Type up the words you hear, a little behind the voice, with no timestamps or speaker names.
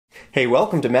Hey,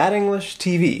 welcome to Mad English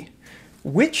TV.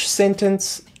 Which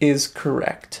sentence is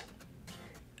correct?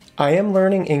 I am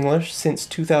learning English since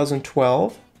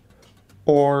 2012,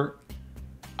 or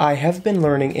I have been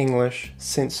learning English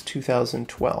since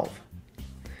 2012.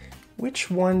 Which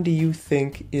one do you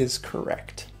think is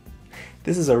correct?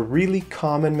 This is a really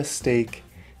common mistake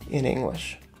in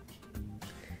English.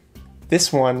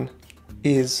 This one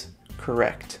is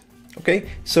correct. Okay,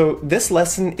 so this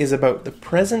lesson is about the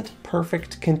present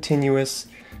perfect continuous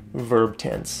verb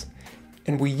tense.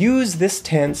 And we use this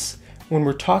tense when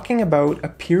we're talking about a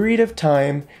period of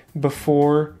time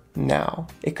before now.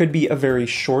 It could be a very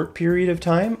short period of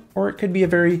time, or it could be a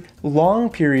very long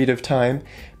period of time,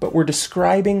 but we're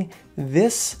describing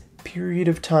this period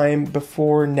of time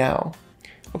before now.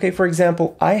 Okay, for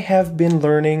example, I have been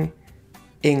learning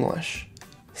English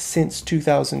since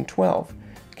 2012.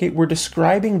 Okay, we're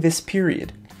describing this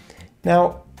period.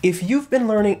 Now, if you've been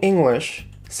learning English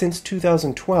since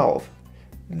 2012,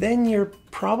 then you're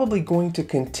probably going to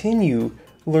continue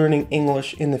learning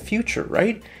English in the future,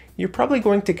 right? You're probably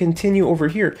going to continue over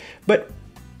here. But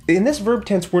in this verb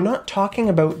tense, we're not talking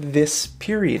about this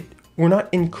period. We're not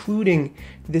including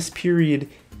this period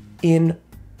in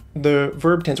the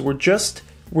verb tense.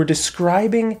 We're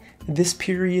describing this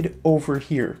period over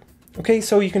here. Okay,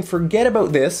 so you can forget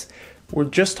about this. We're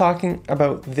just talking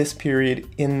about this period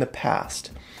in the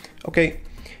past. Okay,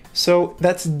 so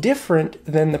that's different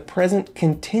than the present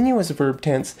continuous verb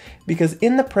tense, because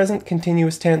in the present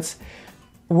continuous tense,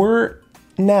 we're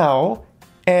now,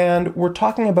 and we're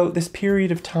talking about this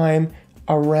period of time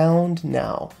around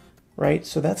now, right?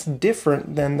 So that's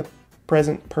different than the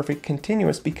present perfect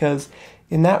continuous, because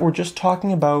in that we're just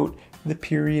talking about the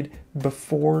period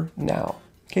before now.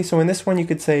 Okay, so in this one you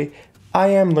could say, I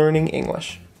am learning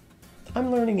English. I'm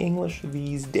learning English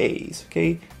these days,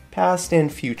 okay? Past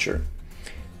and future.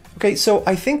 Okay, so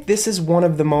I think this is one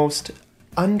of the most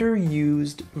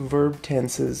underused verb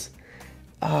tenses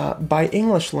by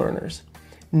English learners.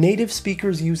 Native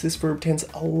speakers use this verb tense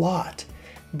a lot,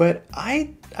 but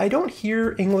I don't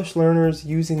hear English learners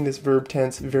using this verb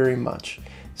tense very much.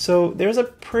 So there's a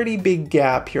pretty big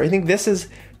gap here. I think this is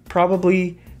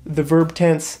probably the verb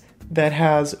tense that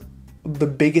has the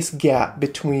biggest gap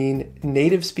between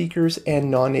native speakers and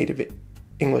non-native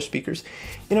English speakers.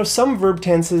 You know, some verb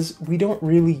tenses we don't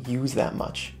really use that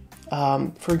much.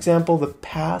 For example, the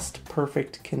past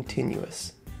perfect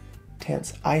continuous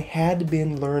tense. I had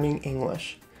been learning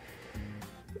English.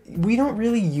 We don't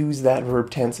really use that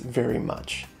verb tense very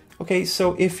much. Okay,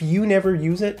 so if you never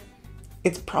use it,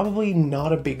 it's probably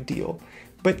not a big deal.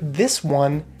 But this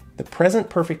one, the present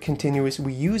perfect continuous,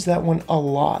 we use that one a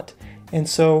lot. And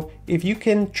so if you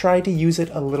can try to use it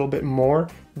a little bit more,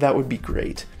 that would be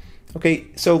great. Okay,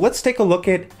 so let's take a look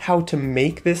at how to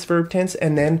make this verb tense,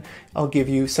 and then I'll give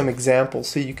you some examples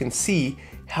so you can see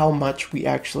how much we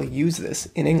actually use this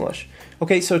in English.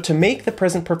 Okay, so to make the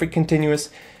present perfect continuous,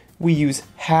 we use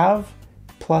have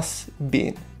plus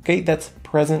been. Okay, that's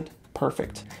present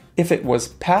perfect. If it was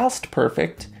past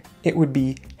perfect, it would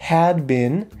be had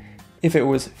been. If it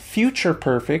was future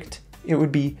perfect, it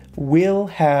would be will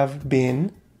have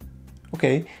been.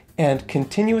 Okay, and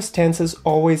continuous tenses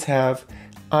always have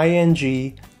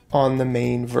ing on the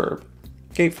main verb.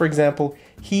 Okay, for example,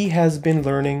 he has been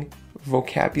learning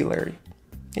vocabulary.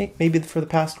 Okay, maybe for the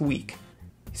past week.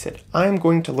 He said, I'm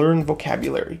going to learn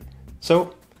vocabulary.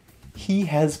 So, he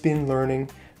has been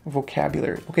learning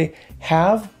vocabulary. Okay,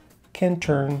 have can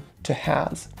turn to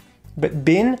has, but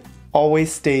been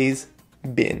always stays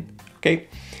been. Okay,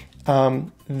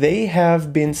 they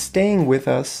have been staying with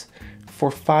us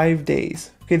for 5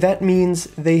 days. Okay, that means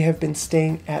they have been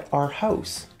staying at our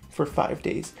house for 5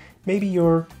 days. Maybe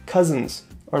your cousins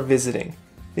are visiting.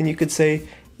 Then you could say,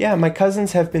 yeah, my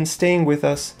cousins have been staying with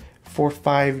us for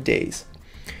 5 days.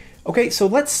 Okay, so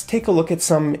let's take a look at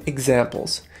some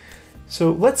examples.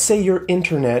 So let's say your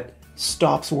internet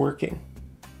stops working.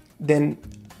 Then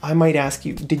I might ask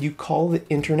you, did you call the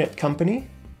internet company?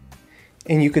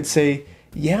 And you could say,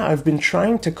 yeah, I've been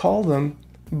trying to call them,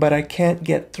 but I can't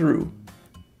get through.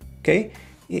 Okay?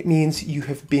 It means you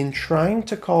have been trying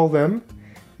to call them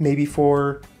maybe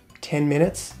for 10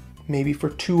 minutes, maybe for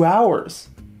 2 hours.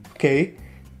 Okay?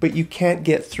 But you can't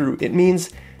get through. It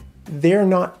means they're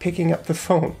not picking up the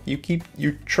phone.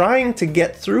 You're trying to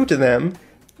get through to them,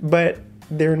 but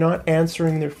they're not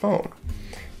answering their phone.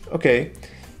 Okay?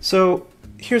 So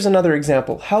here's another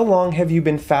example. How long have you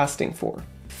been fasting for?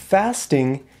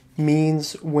 Fasting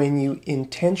means when you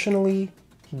intentionally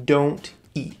don't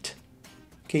eat.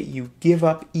 Okay, you give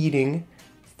up eating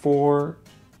for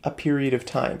a period of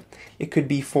time. It could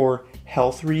be for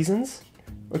health reasons,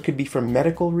 or it could be for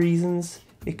medical reasons.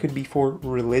 It could be for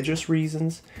religious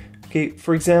reasons. Okay,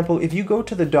 for example, if you go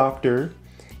to the doctor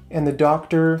and the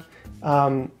doctor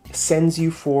sends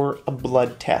you for a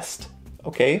blood test,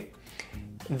 okay,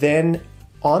 then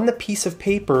on the piece of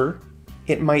paper,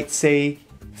 it might say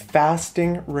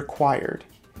fasting required.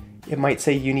 It might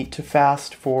say you need to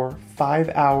fast for 5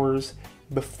 hours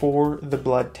before the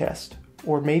blood test.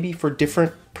 Or maybe for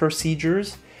different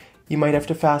procedures, you might have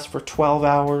to fast for 12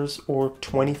 hours or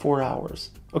 24 hours.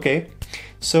 Okay,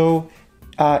 so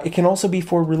it can also be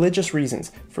for religious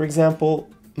reasons. For example,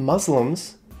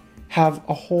 Muslims have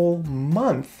a whole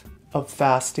month of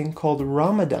fasting called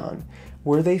Ramadan,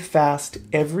 where they fast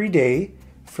every day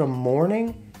from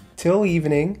morning till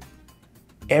evening,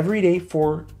 every day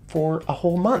for a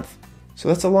whole month. So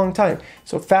that's a long time.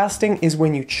 So fasting is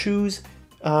when you choose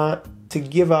to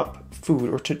give up food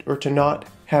or to not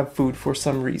have food for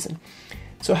some reason.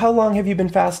 So how long have you been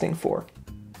fasting for?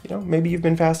 You know, maybe you've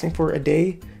been fasting for a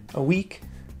day, a week,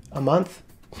 a month.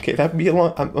 Okay, that'd be a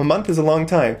month is a long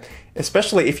time,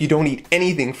 especially if you don't eat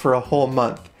anything for a whole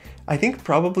month. I think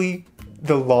probably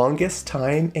the longest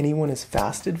time anyone has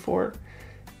fasted for,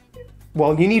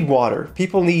 well, you need water.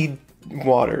 People need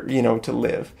water, you know, to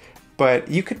live. But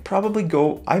you could probably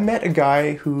go, I met a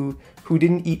guy who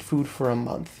didn't eat food for a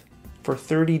month. For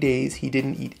 30 days, he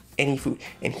didn't eat any food,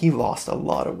 and he lost a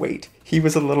lot of weight. He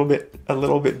was a little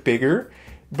bit bigger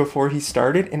before he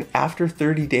started, and after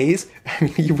 30 days, I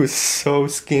mean, he was so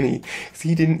skinny.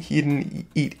 He didn't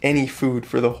eat any food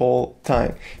for the whole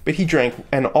time. But he drank,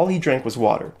 and all he drank was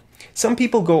water. Some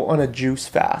people go on a juice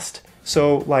fast.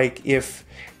 So like if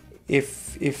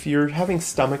you're having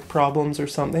stomach problems or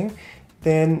something,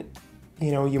 then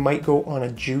you know, you might go on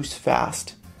a juice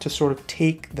fast to sort of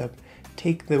take the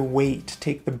weight,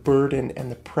 take the burden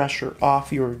and the pressure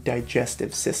off your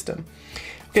digestive system.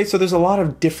 Okay, so there's a lot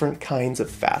of different kinds of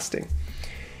fasting.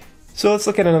 So let's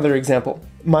look at another example.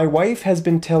 My wife has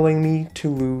been telling me to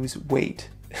lose weight,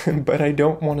 but I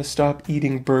don't want to stop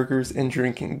eating burgers and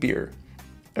drinking beer.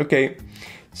 Okay,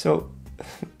 so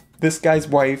this guy's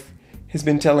wife has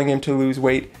been telling him to lose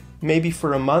weight, maybe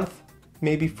for a month,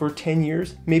 maybe for 10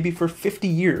 years, maybe for 50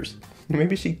 years.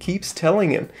 Maybe she keeps telling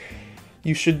him,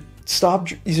 you should stop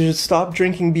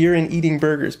drinking beer and eating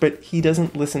burgers, but he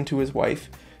doesn't listen to his wife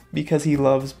because he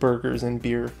loves burgers and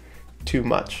beer too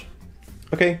much.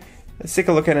 Okay, let's take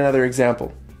a look at another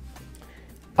example.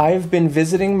 I've been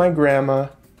visiting my grandma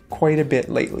quite a bit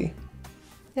lately.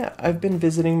 Yeah, I've been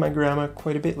visiting my grandma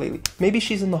quite a bit lately. Maybe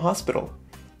she's in the hospital,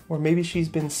 or maybe she's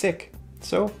been sick.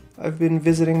 So I've been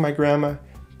visiting my grandma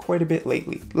quite a bit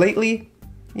lately. Lately,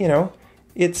 you know,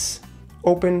 it's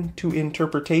open to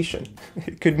interpretation.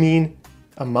 It could mean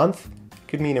a month, it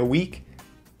could mean a week,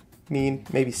 mean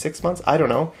maybe 6 months, I don't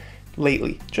know.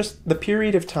 Lately, just the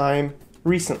period of time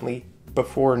recently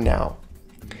before now.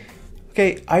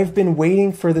 Okay, I've been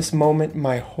waiting for this moment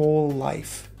my whole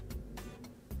life.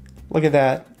 Look at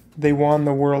that, they won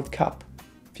the World Cup.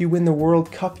 If you win the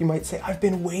World Cup, you might say, I've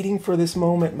been waiting for this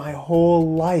moment my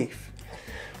whole life.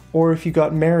 Or if you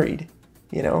got married,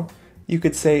 you know, you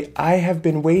could say, I have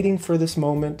been waiting for this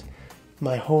moment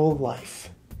my whole life.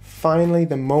 Finally,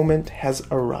 the moment has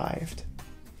arrived.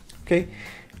 Okay,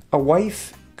 a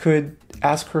wife could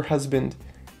ask her husband,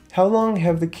 how long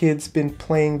have the kids been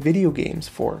playing video games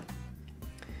for?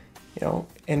 You know,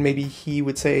 and maybe he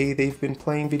would say they've been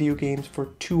playing video games for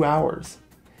 2 hours.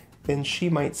 Then she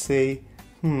might say,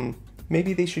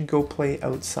 maybe they should go play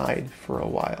outside for a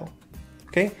while.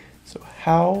 Okay, so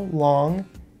how long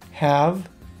have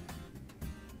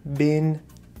been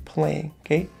playing?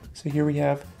 Okay, so here we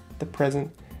have the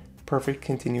present perfect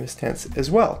continuous tense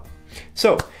as well.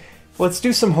 So let's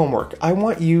do some homework. I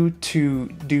want you to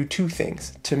do two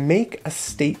things: to make a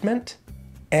statement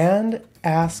and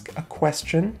ask a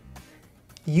question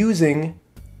using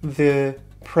the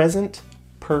present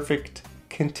perfect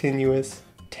continuous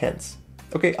tense.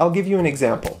 Okay, I'll give you an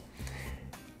example.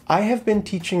 I have been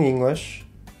teaching English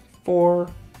for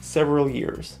several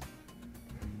years.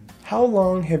 How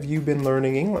long have you been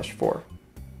learning English for?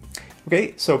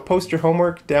 Okay, so post your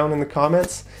homework down in the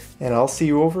comments, and I'll see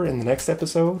you over in the next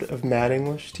episode of Mad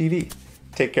English TV.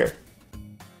 Take care.